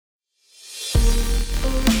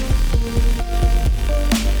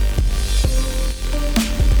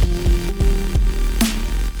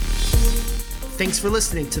Thanks for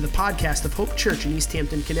listening to the podcast of Hope Church in East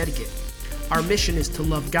Hampton, Connecticut. Our mission is to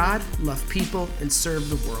love God, love people, and serve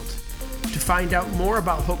the world. To find out more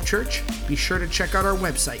about Hope Church, be sure to check out our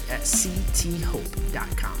website at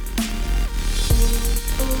cthope.com.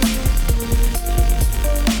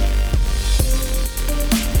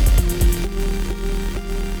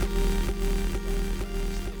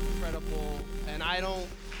 Incredible, and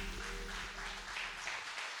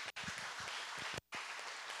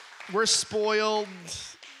we're spoiled,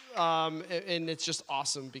 and it's just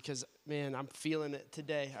awesome because, man, I'm feeling it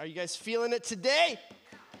today. Are you guys feeling it today?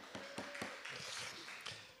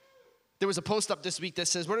 There was a post up this week that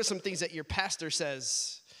says, what are some things that your pastor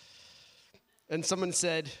says? And someone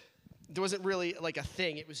said, there wasn't really like a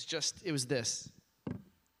thing. It was this.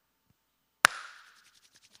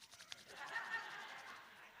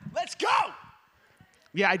 Let's go!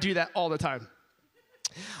 Yeah, I do that all the time.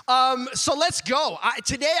 So let's go.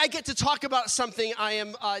 Today I get to talk about something I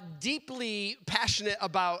am deeply passionate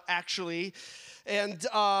about, actually. And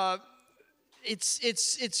it's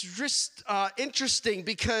just interesting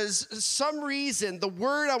because some reason the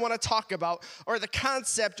word I want to talk about, or the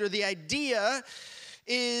concept or the idea,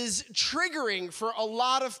 is triggering for a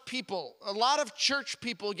lot of people. A lot of church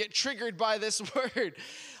people get triggered by this word.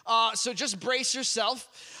 So just brace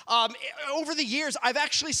yourself. Over the years, I've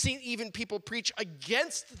actually seen even people preach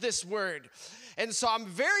against this word. And so I'm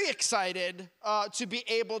very excited to be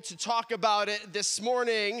able to talk about it this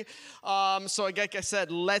morning. So like I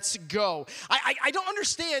said, let's go. I don't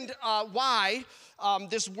understand why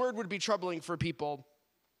this word would be troubling for people.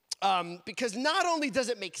 Because not only does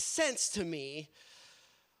it make sense to me,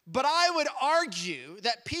 but I would argue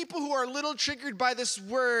that people who are a little triggered by this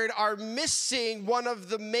word are missing one of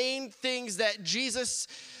the main things that Jesus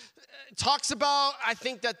talks about. I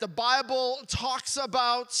think that the Bible talks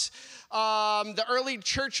about, the early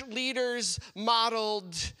church leaders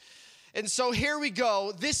modeled. And so here we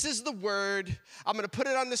go. This is the word. I'm going to put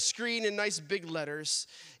it on the screen in nice big letters.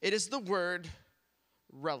 It is the word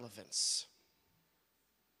relevance.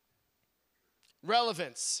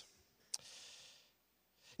 Relevance.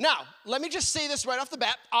 Now, let me just say this right off the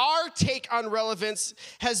bat. Our take on relevance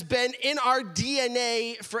has been in our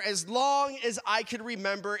DNA for as long as I could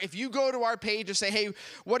remember. If you go to our page and say, hey,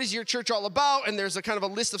 what is your church all about? And there's a kind of a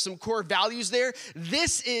list of some core values there.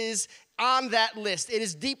 This is on that list. It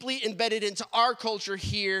is deeply embedded into our culture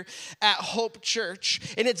here at Hope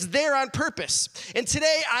Church. And it's there on purpose. And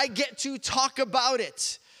today I get to talk about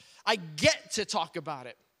it. I get to talk about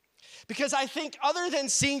it. Because I think other than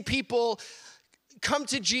seeing people come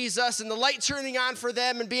to Jesus and the light turning on for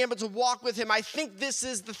them and being able to walk with him, I think this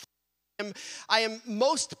is the thing I am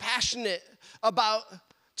most passionate about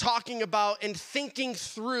talking about and thinking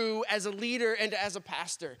through as a leader and as a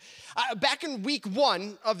pastor. Back in week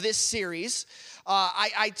 1 of this series,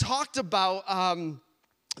 I talked about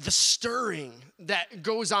the stirring that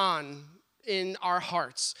goes on in our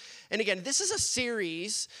hearts. And again, this is a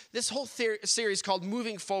series, this whole series called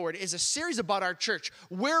Moving Forward is a series about our church.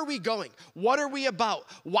 Where are we going? What are we about?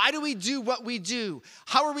 Why do we do what we do?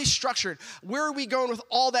 How are we structured? Where are we going with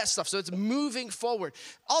all that stuff? So it's moving forward.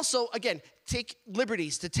 Also, again, take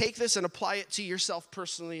liberties to take this and apply it to yourself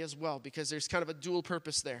personally as well, because there's kind of a dual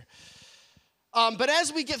purpose there. But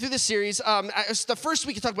as we get through this series, the first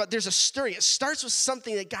week you talk about there's a stirring. It starts with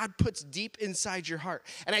something that God puts deep inside your heart.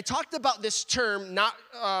 And I talked about this term, not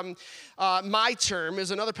my term,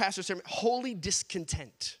 is another pastor's term, holy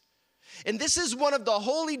discontent. And this is one of the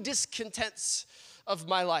holy discontents of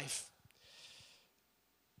my life.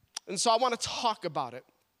 And so I want to talk about it.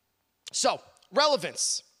 So,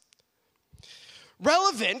 relevance.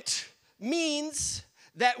 Relevant means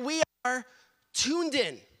that we are tuned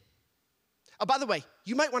in. Oh, by the way,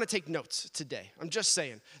 you might want to take notes today. I'm just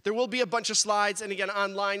saying. There will be a bunch of slides, and again,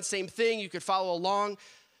 online, same thing. You could follow along.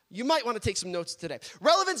 You might want to take some notes today.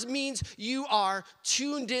 Relevance means you are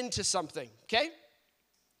tuned into something, okay?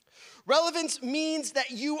 Relevance means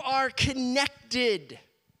that you are connected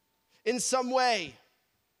in some way.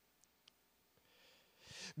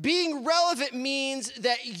 Being relevant means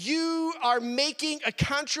that you are making a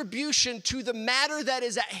contribution to the matter that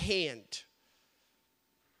is at hand.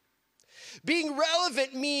 Being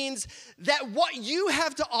relevant means that what you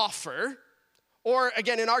have to offer, or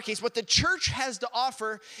again, in our case, what the church has to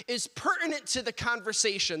offer is pertinent to the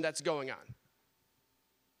conversation that's going on.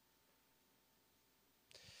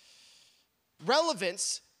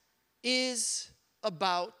 Relevance is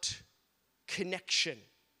about connection.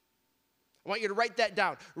 I want you to write that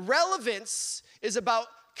down. Relevance is about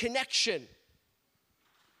connection.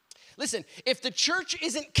 Listen, if the church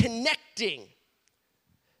isn't connecting,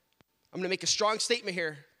 I'm going to make a strong statement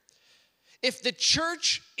here. If the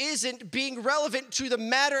church isn't being relevant to the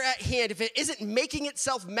matter at hand, if it isn't making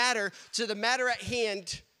itself matter to the matter at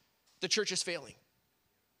hand, the church is failing.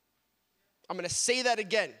 I'm going to say that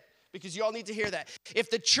again because you all need to hear that. If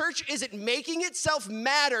the church isn't making itself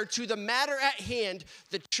matter to the matter at hand,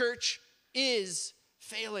 the church is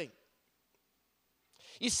failing.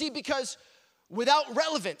 You see, because without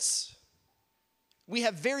relevance, we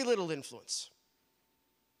have very little influence.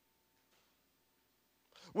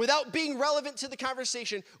 Without being relevant to the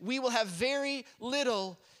conversation, we will have very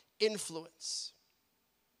little influence.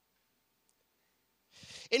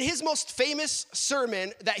 In his most famous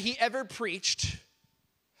sermon that he ever preached,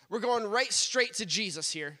 we're going right straight to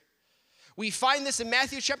Jesus here. We find this in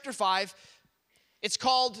Matthew chapter 5. It's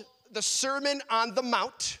called the Sermon on the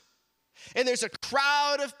Mount. And there's a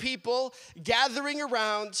crowd of people gathering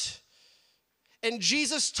around, and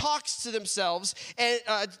Jesus talks to themselves and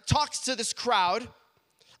talks to this crowd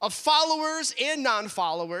of followers and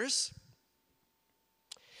non-followers.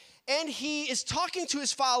 And he is talking to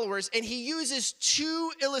his followers, and he uses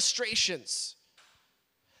two illustrations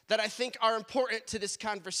that I think are important to this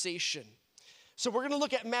conversation. So we're going to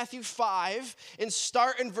look at Matthew 5 and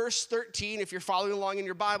start in verse 13. If you're following along in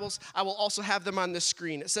your Bibles, I will also have them on the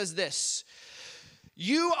screen. It says this: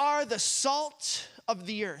 "You are the salt of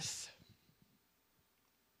the earth."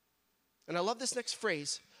 And I love this next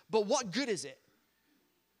phrase, but what good is it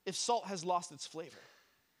if salt has lost its flavor?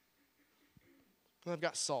 Well, I've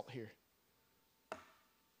got salt here.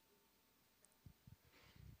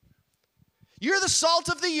 You're the salt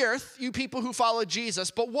of the earth, you people who follow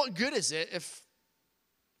Jesus, but what good is it if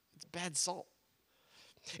it's bad salt?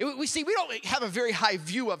 We don't have a very high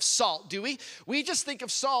view of salt, do we? We just think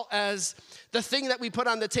of salt as the thing that we put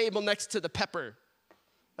on the table next to the pepper.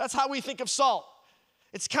 That's how we think of salt.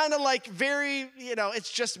 It's kind of like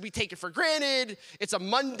it's just we take it for granted. It's a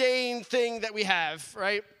mundane thing that we have,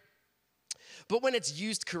 right? But when it's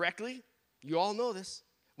used correctly, you all know this,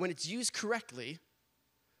 when it's used correctly,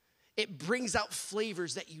 it brings out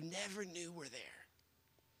flavors that you never knew were there.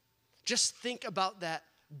 Just think about that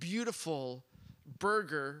beautiful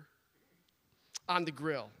burger on the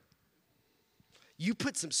grill. You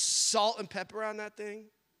put some salt and pepper on that thing,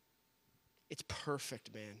 it's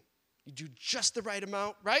perfect, man. You do just the right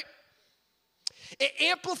amount, right? It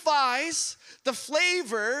amplifies the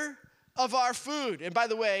flavor of our food. And by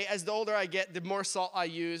the way, as the older I get, the more salt I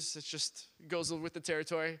use. It just goes with the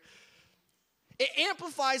territory. It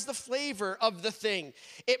amplifies the flavor of the thing.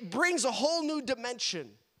 It brings a whole new dimension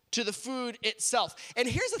to the food itself. And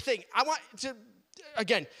here's the thing.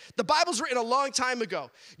 Again, the Bible's written a long time ago.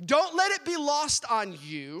 Don't let it be lost on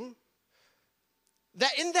you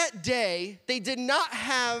that in that day, they did not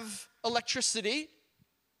have electricity,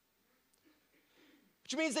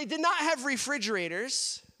 which means they did not have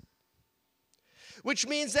refrigerators, which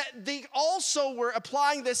means that they also were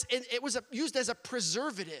applying this, and it was used as a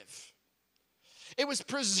preservative. It was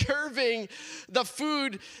preserving the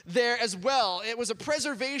food there as well. It was a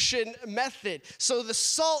preservation method. So the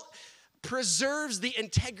salt preserves the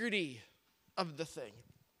integrity of the thing.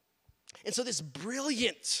 And so this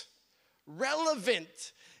brilliant,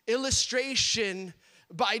 relevant illustration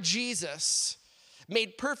by Jesus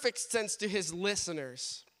made perfect sense to his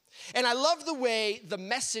listeners. And I love the way the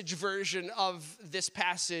Message version of this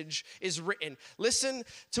passage is written. Listen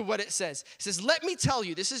to what it says. It says, "Let me tell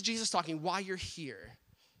you," this is Jesus talking, "why you're here.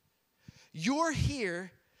 You're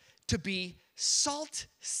here to be salt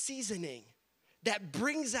seasoning that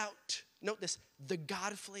brings out," note this, "the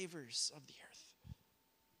God flavors of the earth."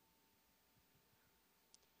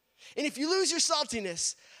 And if you lose your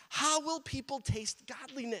saltiness, how will people taste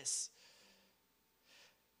godliness?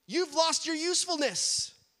 You've lost your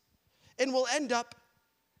usefulness and will end up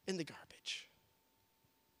in the garbage.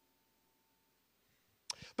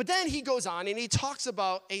 But then he goes on and he talks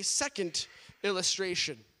about a second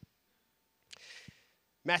illustration.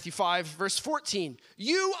 Matthew 5, verse 14.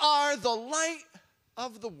 "You are the light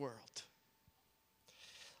of the world,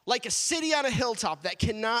 like a city on a hilltop that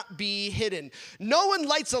cannot be hidden. No one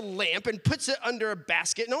lights a lamp and puts it under a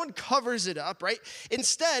basket. No one covers it up, right?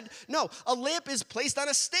 Instead, a lamp is placed on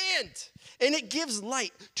a stand, and it gives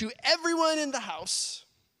light to everyone in the house.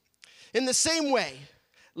 In the same way,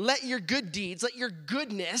 let your good deeds, let your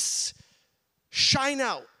goodness shine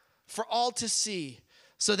out for all to see,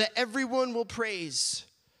 so that everyone will praise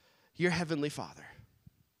your heavenly Father."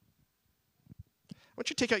 I want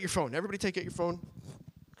you to take out your phone. Everybody take out your phone.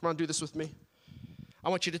 Come on, do this with me. I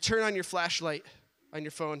want you to turn on your flashlight on your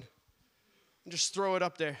phone and just throw it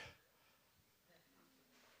up there.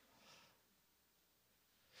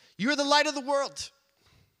 You're the light of the world.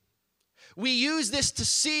 We use this to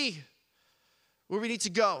see where we need to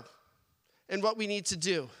go, and what we need to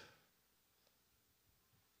do.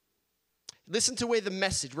 Listen to the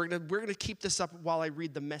message. We're gonna keep this up while I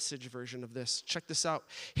read the message version of this. Check this out.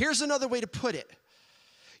 Here's another way to put it.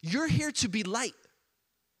 You're here to be light,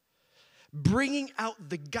 bringing out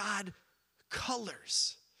the God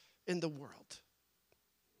colors in the world.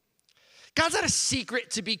 God's not a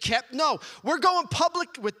secret to be kept. No, we're going public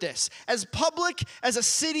with this, as public as a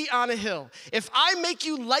city on a hill. If I make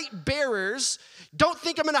you light bearers, don't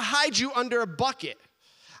think I'm going to hide you under a bucket.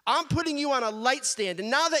 I'm putting you on a light stand, and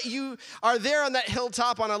now that you are there on that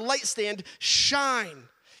hilltop on a light stand, shine.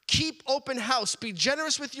 Keep open house. Be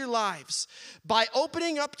generous with your lives. By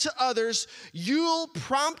opening up to others, you'll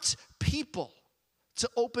prompt people to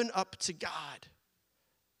open up to God.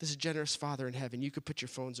 This is a generous Father in heaven. You could put your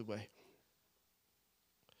phones away.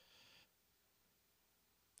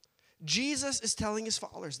 Jesus is telling his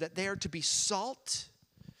followers that they are to be salt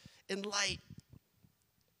and light.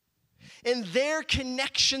 In their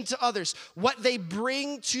connection to others, what they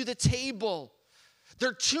bring to the table.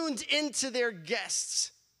 They're tuned into their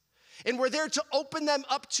guests. And we're there to open them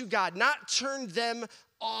up to God, not turn them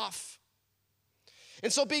off.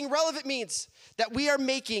 And so being relevant means that we are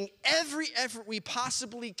making every effort we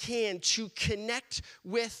possibly can to connect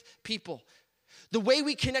with people. The way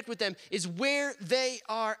we connect with them is where they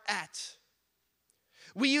are at.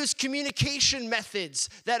 We use communication methods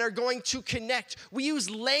that are going to connect. We use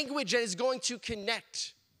language that is going to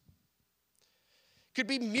connect. Could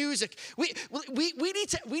be music. We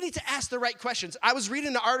need to ask the right questions. I was reading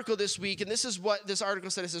an article this week, and this is what this article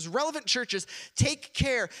said. It says, relevant churches take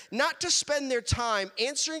care not to spend their time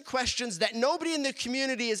answering questions that nobody in the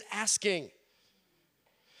community is asking.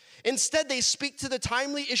 Instead, they speak to the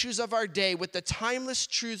timely issues of our day with the timeless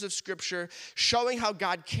truths of Scripture, showing how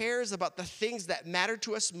God cares about the things that matter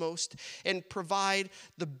to us most and provide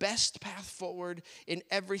the best path forward in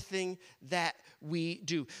everything that we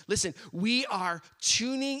do. Listen, we are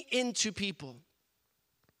tuning into people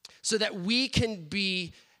so that we can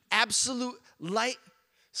be absolute light,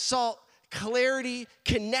 salt, clarity,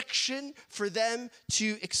 connection for them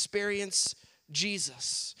to experience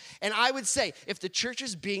Jesus. And I would say, if the church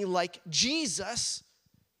is being like Jesus,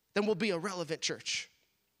 then we'll be a relevant church.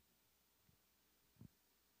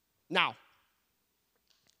 Now,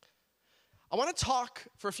 I want to talk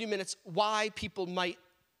for a few minutes why people might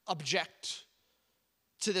object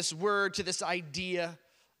to this word, to this idea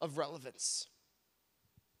of relevance.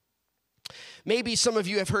 Maybe some of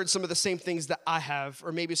you have heard some of the same things that I have,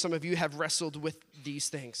 or maybe some of you have wrestled with these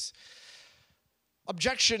things.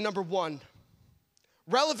 Objection number one.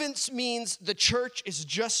 Relevance means the church is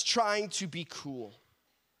just trying to be cool.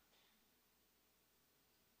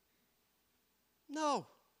 No.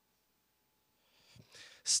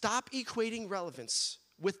 Stop equating relevance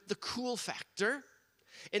with the cool factor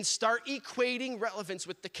and start equating relevance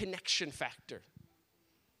with the connection factor.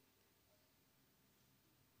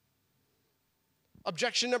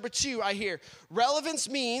 Objection number two, I hear. Relevance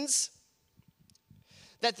means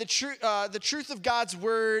that the truth of God's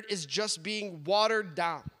word is just being watered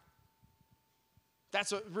down.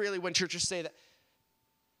 That's what really when churches say that.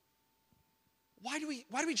 Why do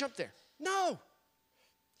we jump there? No.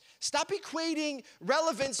 Stop equating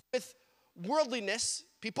relevance with worldliness,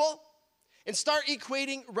 people, and start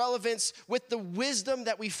equating relevance with the wisdom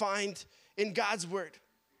that we find in God's word.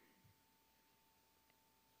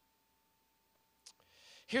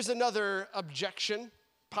 Here's another objection,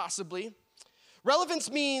 possibly. Relevance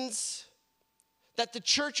means that the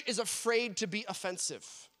church is afraid to be offensive.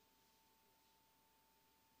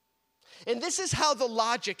 And this is how the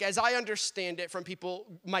logic, as I understand it from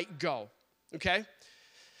people, might go, okay?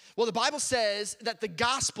 Well, the Bible says that the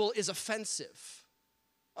gospel is offensive.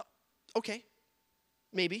 Okay,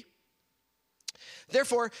 maybe.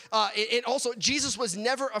 Therefore, it also, Jesus was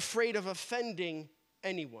never afraid of offending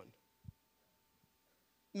anyone.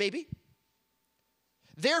 Maybe.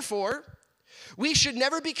 Therefore, we should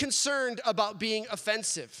never be concerned about being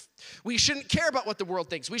offensive. We shouldn't care about what the world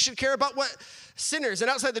thinks. We should care about what sinners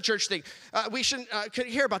and outside the church think. We shouldn't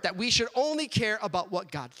care about that. We should only care about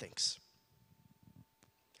what God thinks.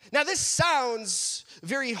 Now, this sounds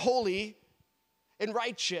very holy and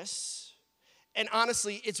righteous, and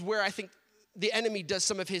honestly, it's where I think the enemy does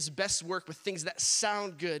some of his best work with things that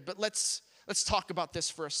sound good. But let's talk about this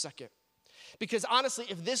for a second. Because honestly,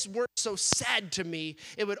 if this weren't so sad to me,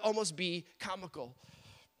 it would almost be comical.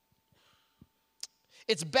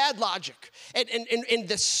 It's bad logic. And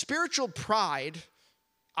the spiritual pride,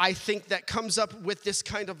 I think, that comes up with this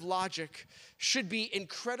kind of logic should be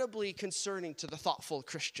incredibly concerning to the thoughtful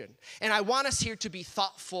Christian. And I want us here to be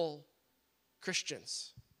thoughtful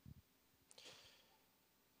Christians.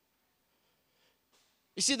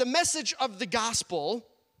 You see, the message of the gospel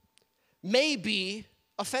may be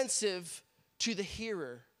offensive to the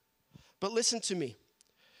hearer, but listen to me.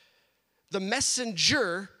 The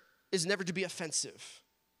messenger is never to be offensive.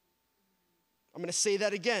 I'm going to say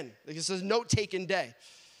that again. This is a note-taking day.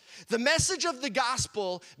 The message of the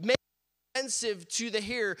gospel may be offensive to the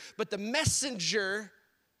hearer, but the messenger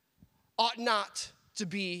ought not to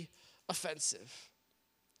be offensive.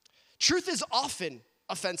 Truth is often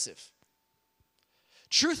offensive.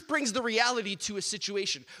 Truth brings the reality to a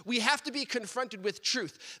situation. We have to be confronted with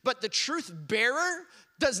truth, but the truth bearer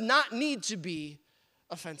does not need to be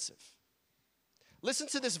offensive. Listen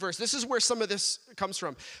to this verse. This is where some of this comes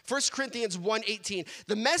from. 1 Corinthians 1:18.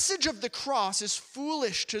 The message of the cross is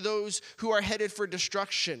foolish to those who are headed for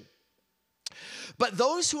destruction. But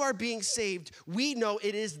those who are being saved, we know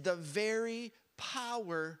it is the very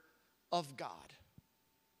power of God.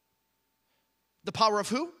 The power of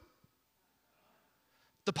who?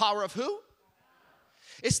 The power of who?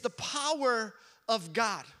 It's the power of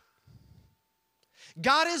God.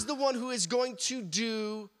 God is the one who is going to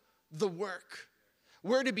do the work.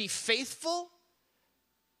 We're to be faithful.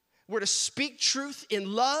 We're to speak truth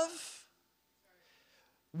in love.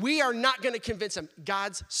 We are not going to convince them.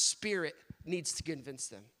 God's Spirit needs to convince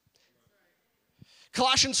them.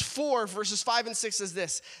 Colossians 4, verses 5 and 6 says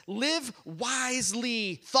this: live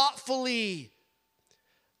wisely, thoughtfully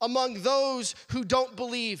among those who don't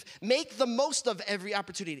believe. Make the most of every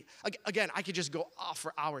opportunity. Again, I could just go off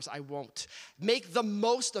for hours. I won't. Make the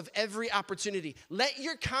most of every opportunity. Let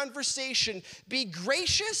your conversation be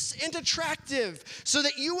gracious and attractive so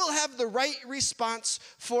that you will have the right response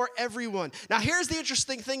for everyone. Now, here's the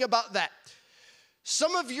interesting thing about that.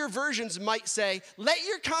 Some of your versions might say, let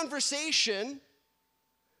your conversation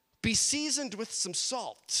be seasoned with some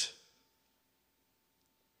salt.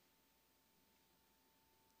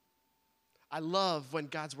 I love when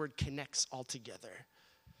God's word connects all together.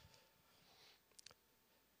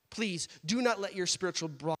 Please do not let your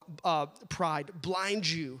spiritual pride blind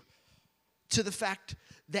you to the fact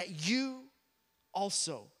that you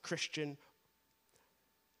also, Christian,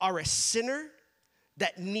 are a sinner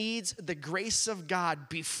that needs the grace of God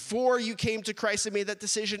before you came to Christ and made that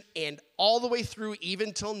decision, and all the way through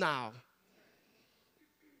even till now.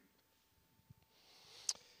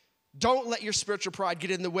 Don't let your spiritual pride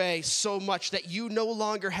get in the way so much that you no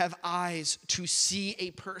longer have eyes to see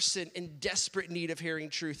a person in desperate need of hearing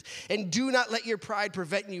truth. And do not let your pride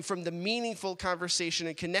prevent you from the meaningful conversation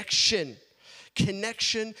and connection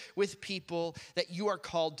with people that you are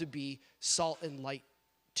called to be salt and light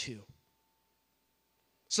to.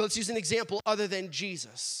 So let's use an example other than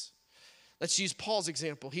Jesus. Let's use Paul's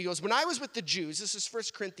example. He goes, when I was with the Jews, this is 1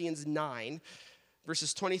 Corinthians 9,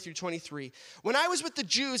 verses 20 through 23. When I was with the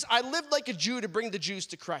Jews, I lived like a Jew to bring the Jews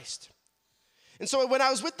to Christ. And so when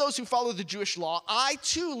I was with those who follow the Jewish law, I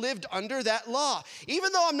too lived under that law.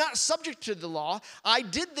 Even though I'm not subject to the law, I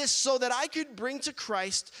did this so that I could bring to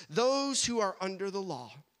Christ those who are under the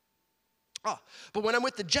law. But when I'm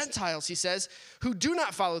with the Gentiles, he says, who do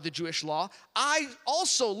not follow the Jewish law, I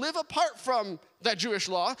also live apart from that Jewish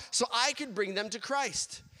law so I could bring them to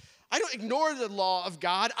Christ. I don't ignore the law of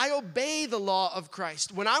God. I obey the law of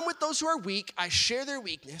Christ. When I'm with those who are weak, I share their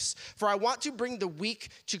weakness, for I want to bring the weak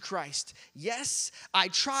to Christ. Yes, I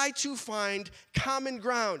try to find common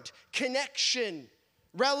ground, connection,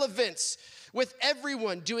 relevance with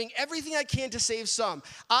everyone, doing everything I can to save some.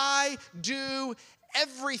 I do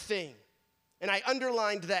everything, and I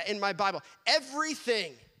underlined that in my Bible,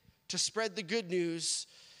 everything to spread the good news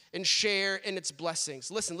and share in its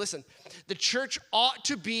blessings. Listen. The church ought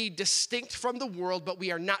to be distinct from the world, but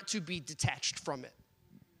we are not to be detached from it.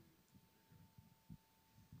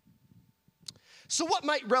 So what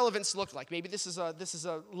might relevance look like? Maybe this is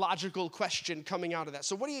a logical question coming out of that.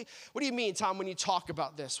 So what do you mean, Tom, when you talk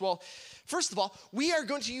about this? Well, first of all, we are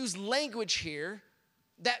going to use language here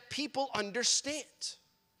that people understand.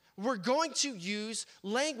 We're going to use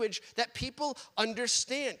language that people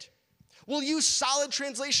understand. We'll use solid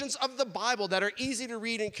translations of the Bible that are easy to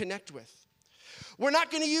read and connect with. We're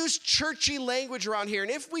not going to use churchy language around here.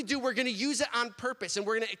 And if we do, we're going to use it on purpose. And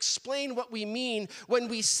we're going to explain what we mean when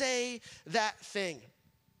we say that thing.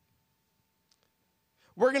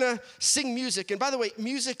 We're going to sing music. And by the way,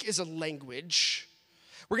 music is a language.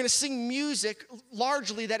 We're going to sing music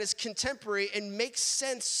largely that is contemporary and makes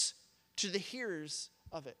sense to the hearers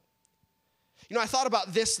of it. You know, I thought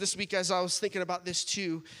about this week as I was thinking about this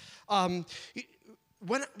too.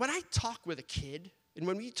 When I talk with a kid, and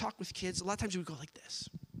when we talk with kids, a lot of times we go like this,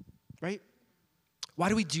 right? Why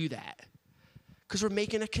do we do that? Because we're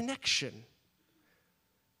making a connection.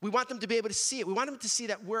 We want them to be able to see it. We want them to see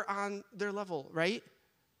that we're on their level, right?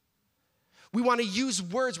 We want to use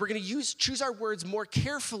words. We're going to choose our words more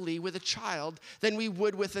carefully with a child than we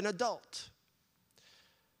would with an adult.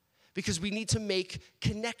 Because we need to make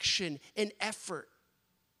connection and effort.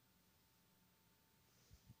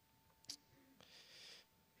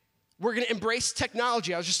 We're going to embrace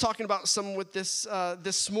technology. I was just talking about some with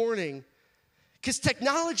this morning. Because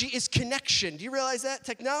technology is connection. Do you realize that?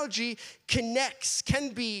 Technology connects, can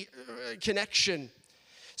be connection.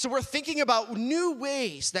 So we're thinking about new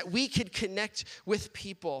ways that we could connect with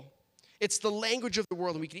people. It's the language of the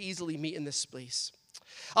world, and we could easily meet in this place.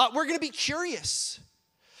 We're going to be curious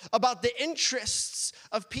about the interests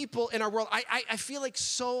of people in our world. I feel like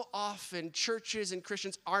so often churches and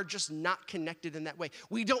Christians are just not connected in that way.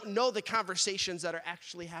 We don't know the conversations that are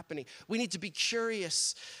actually happening. We need to be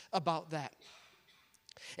curious about that.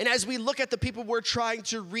 And as we look at the people we're trying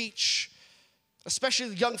to reach,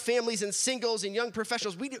 especially young families and singles and young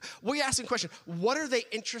professionals, we ask the question, what are they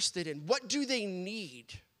interested in? What do they need?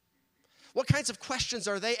 What kinds of questions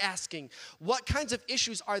are they asking? What kinds of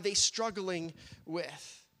issues are they struggling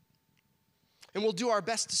with? And we'll do our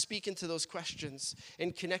best to speak into those questions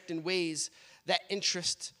and connect in ways that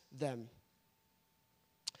interest them.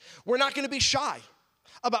 We're not going to be shy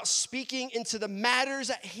about speaking into the matters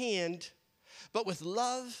at hand, but with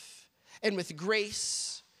love and with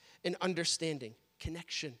grace and understanding,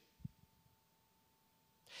 connection.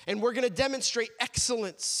 And we're going to demonstrate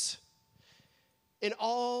excellence in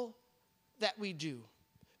all that we do,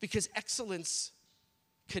 because excellence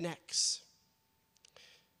connects.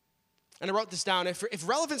 And I wrote this down. If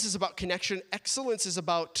relevance is about connection, excellence is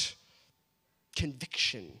about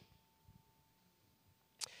conviction.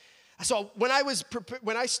 So when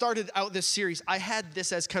I started out this series, I had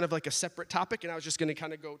this as kind of like a separate topic, and I was just going to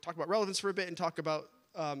kind of go talk about relevance for a bit and talk about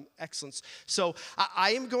excellence. So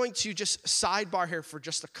I am going to just sidebar here for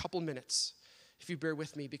just a couple minutes, if you bear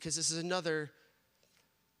with me, because this is another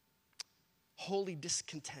holy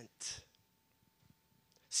discontent.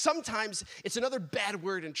 Sometimes it's another bad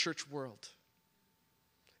word in church world.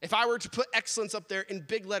 If I were to put excellence up there in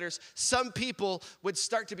big letters, some people would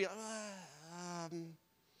start to be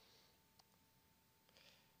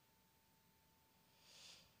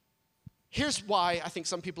Here's why I think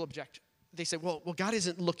some people object. They say, well, God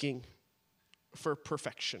isn't looking for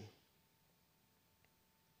perfection.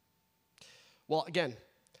 Well, again,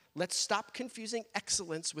 let's stop confusing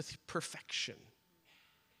excellence with perfection.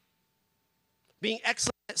 Being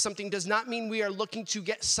excellent at something does not mean we are looking to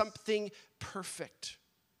get something perfect.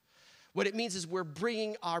 What it means is we're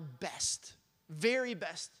bringing our best, very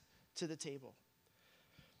best, to the table.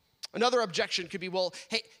 Another objection could be, well,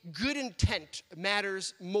 hey, good intent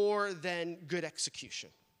matters more than good execution.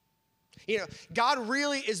 You know, God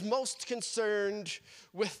really is most concerned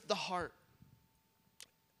with the heart.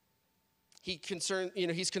 He's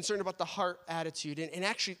concerned about the heart attitude. And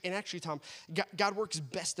actually, Tom, God works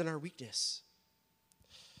best in our weakness.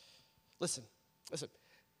 Listen.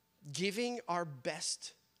 Giving our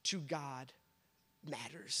best to God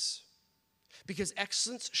matters, because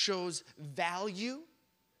excellence shows value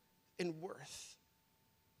and worth.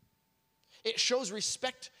 It shows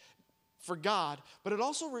respect for God, but it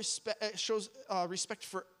also shows respect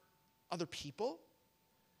for other people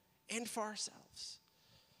and for ourselves.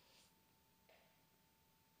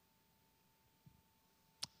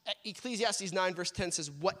 Ecclesiastes 9 verse 10 says,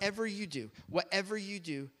 whatever you do,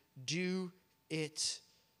 do it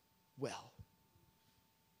well.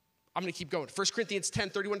 I'm going to keep going. 1 Corinthians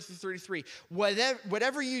 10, 31 through 33.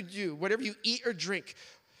 Whatever you do, whatever you eat or drink,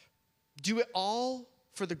 do it all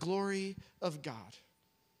for the glory of God.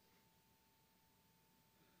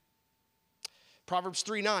 Proverbs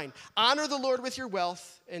 3:9. Honor the Lord with your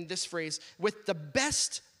wealth, and this phrase, with the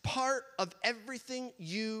best part of everything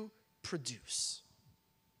you produce.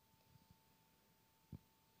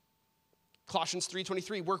 Colossians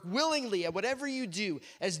 3:23, work willingly at whatever you do,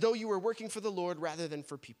 as though you were working for the Lord rather than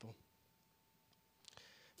for people.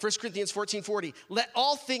 1 Corinthians 14:40, let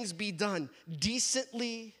all things be done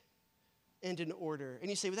decently and in order. And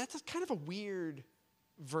you say, well, that's kind of a weird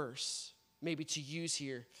verse maybe to use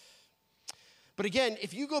here. But again,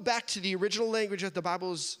 if you go back to the original language that the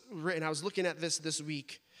Bible is written, I was looking at this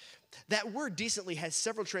week, that word decently has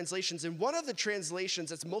several translations. And one of the translations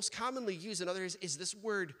that's most commonly used in others is this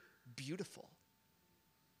word beautiful.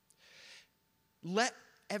 Let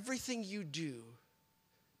everything you do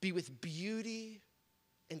be with beauty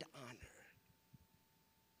and honor.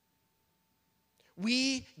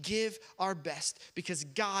 We give our best because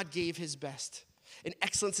God gave his best. And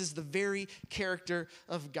excellence is the very character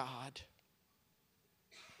of God.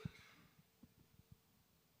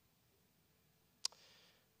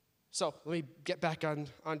 So let me get back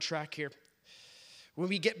on track here. when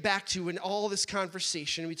we get back to in all this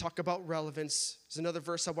conversation, we talk about relevance. There's another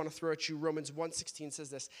verse I want to throw at you. Romans 1:16 says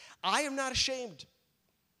this, I am not ashamed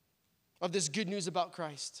of this good news about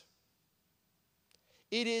Christ.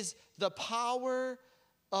 It is the power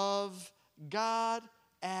of God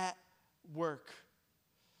at work.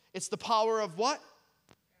 It's the power of what?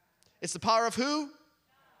 It's the power of who?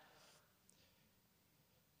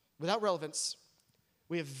 Without relevance,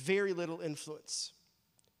 we have very little influence.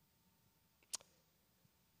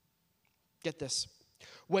 Get this.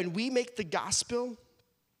 When we make the gospel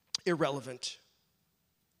irrelevant,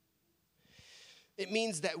 it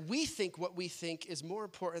means that we think what we think is more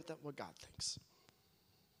important than what God thinks.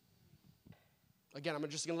 Again, I'm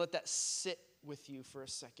just going to let that sit with you for a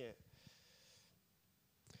second.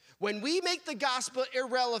 When we make the gospel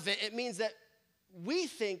irrelevant, it means that we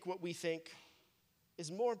think what we think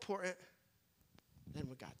is more important than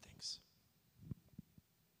what God thinks.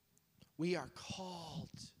 We are called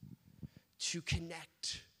to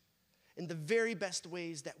connect in the very best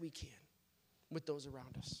ways that we can with those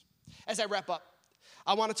around us. As I wrap up,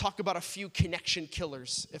 I want to talk about a few connection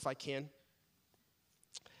killers, if I can.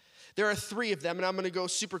 There are 3 of them, and I'm going to go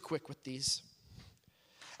super quick with these.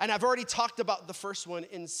 And I've already talked about the first one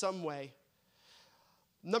in some way.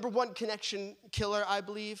 Number 1 connection killer, I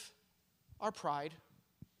believe, our pride.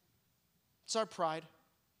 It's our pride.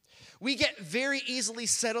 We get very easily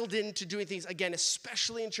settled into doing things, again,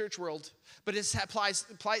 especially in church world, but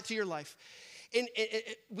apply it to your life.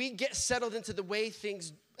 We get settled into the way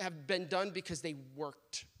things have been done because they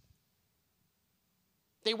worked.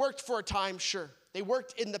 They worked for a time, sure. They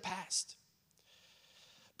worked in the past.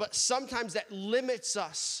 But sometimes that limits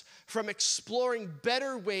us from exploring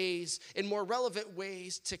better ways and more relevant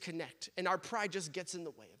ways to connect. And our pride just gets in the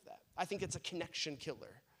way of that. I think it's a connection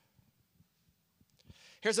killer.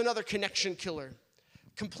 Here's another connection killer,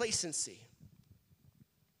 complacency.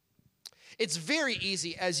 It's very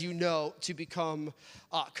easy, as you know, to become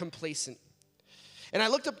complacent. And I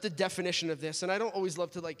looked up the definition of this, and I don't always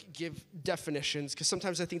love to give definitions because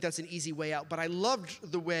sometimes I think that's an easy way out, but I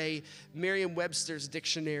loved the way Merriam-Webster's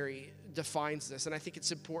dictionary defines this, and I think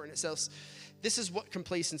it's important. It says, this is what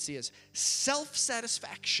complacency is: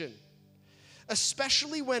 self-satisfaction,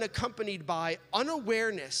 especially when accompanied by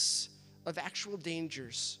unawareness of actual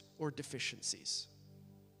dangers or deficiencies.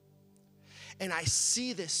 And I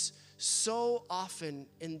see this so often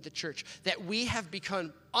in the church, that we have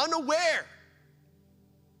become unaware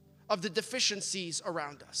of the deficiencies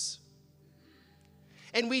around us.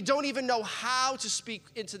 And we don't even know how to speak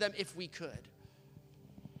into them if we could.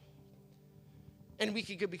 And we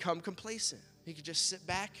could become complacent. We could just sit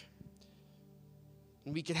back.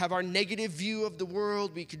 And we could have our negative view of the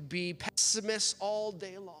world. We could be pessimists all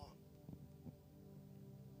day long.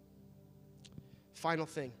 Final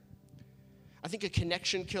thing. I think a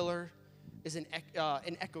connection killer is an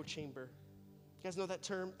echo chamber. You guys know that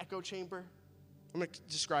term, echo chamber? I'm going to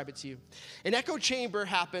describe it to you. An echo chamber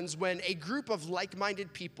happens when a group of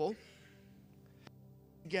like-minded people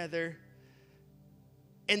together,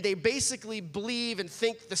 and they basically believe and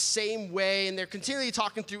think the same way, and they're continually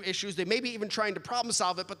talking through issues. They may be even trying to problem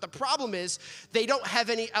solve it, but the problem is they don't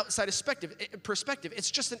have any outside perspective.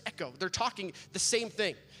 It's just an echo. They're talking the same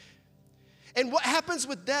thing. And what happens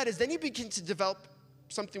with that is then you begin to develop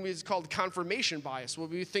something we called confirmation bias, where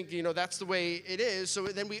we think, that's the way it is. So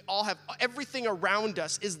then we all have, everything around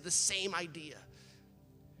us is the same idea.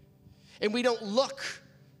 And we don't look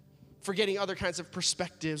for getting other kinds of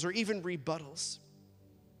perspectives or even rebuttals.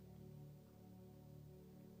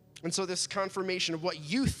 And so this confirmation of what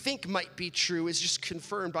you think might be true is just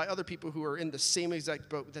confirmed by other people who are in the same exact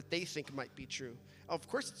boat that they think might be true. Oh, of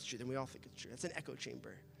course it's true. Then we all think it's true. That's an echo chamber.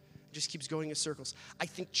 It just keeps going in circles. I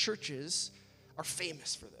think churches are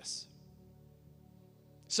famous for this.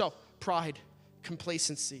 So, pride,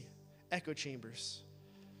 complacency, echo chambers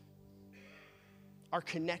are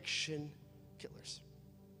connection killers.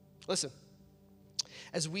 Listen,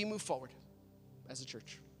 as we move forward as a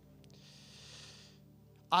church,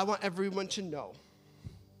 I want everyone to know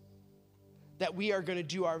that we are going to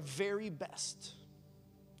do our very best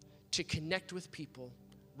to connect with people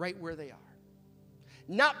right where they are.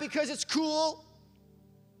 Not because it's cool,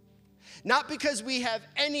 not because we have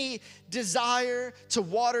any desire to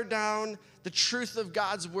water down the truth of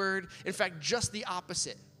God's word. In fact, just the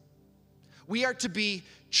opposite. We are to be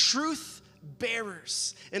truth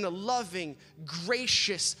bearers in a loving,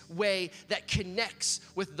 gracious way that connects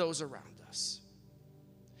with those around us.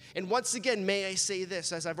 And once again, may I say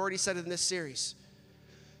this, as I've already said in this series,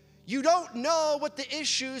 you don't know what the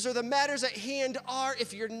issues or the matters at hand are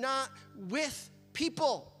if you're not with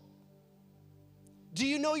people. Do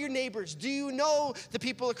you know your neighbors? Do you know the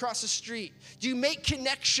people across the street? Do you make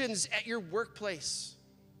connections at your workplace?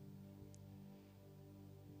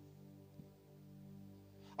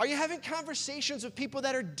 Are you having conversations with people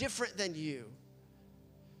that are different than you?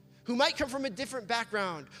 Who might come from a different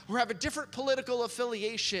background or have a different political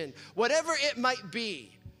affiliation, whatever it might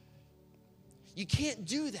be. You can't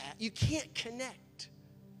do that. You can't connect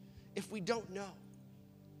if we don't know.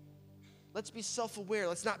 Let's be self-aware.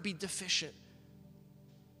 Let's not be deficient.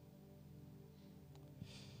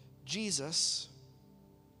 Jesus,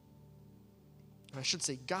 I should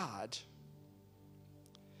say God,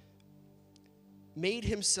 made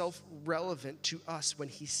himself relevant to us when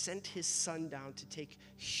he sent his son down to take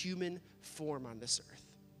human form on this earth.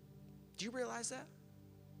 Do you realize that?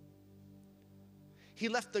 He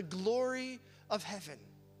left the glory of heaven,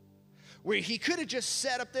 where he could have just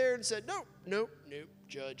sat up there and said, nope,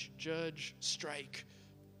 judge, strike.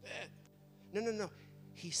 No.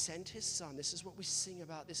 He sent his son. This is what we sing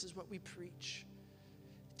about. This is what we preach.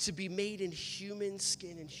 To be made in human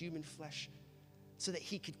skin and human flesh so that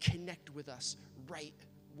he could connect with us right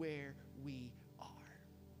where we are.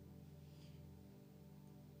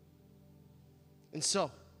 And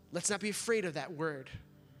so, let's not be afraid of that word.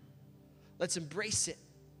 Let's embrace it.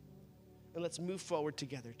 And let's move forward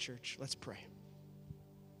together, church. Let's pray.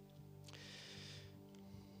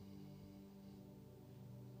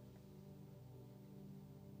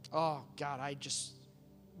 Oh, God, I just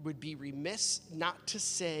would be remiss not to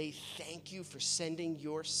say thank you for sending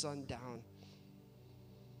your son down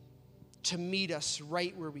to meet us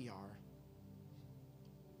right where we are.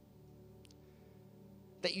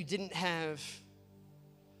 That you didn't have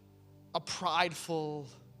a prideful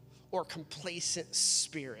or complacent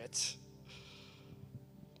spirit.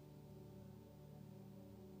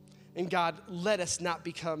 And God, let us not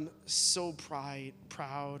become so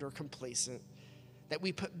proud or complacent that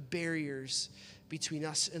we put barriers between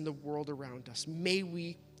us and the world around us. May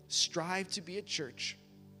we strive to be a church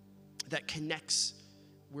that connects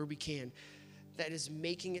where we can, that is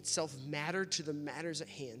making itself matter to the matters at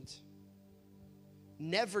hand,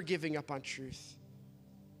 never giving up on truth,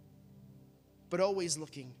 but always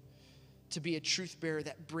looking to be a truth bearer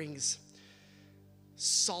that brings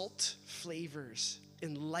salt flavors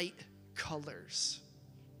and light colors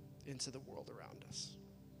into the world around us.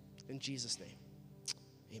 In Jesus' name.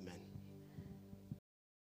 Amen.